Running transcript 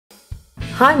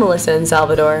Hi, Melissa and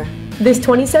Salvador. This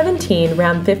 2017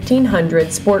 Ram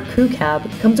 1500 Sport Crew Cab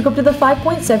comes equipped with a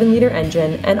 5.7-liter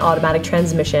engine and automatic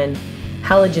transmission,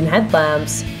 halogen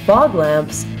headlamps, fog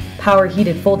lamps, power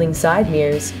heated folding side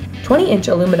mirrors, 20-inch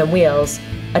aluminum wheels,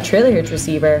 a trailer hitch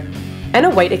receiver, and a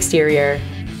white exterior.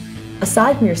 A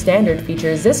side mirror standard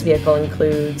features this vehicle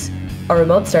includes a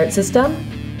remote start system,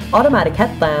 automatic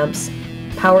headlamps,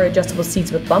 power adjustable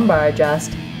seats with lumbar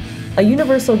adjust, a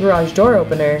universal garage door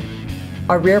opener,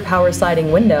 a rear power sliding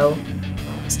window,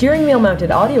 steering wheel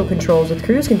mounted audio controls with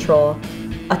cruise control,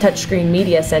 a touchscreen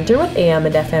media center with AM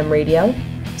and FM radio,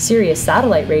 Sirius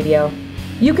satellite radio,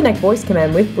 Uconnect voice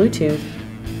command with Bluetooth,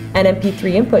 an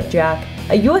MP3 input jack,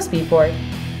 a USB port,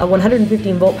 a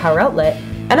 115-volt power outlet,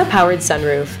 and a powered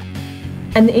sunroof.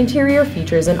 And the interior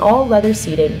features an all-leather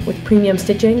seating with premium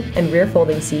stitching and rear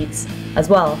folding seats. As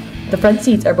well, the front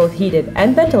seats are both heated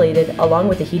and ventilated along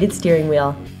with a heated steering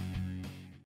wheel.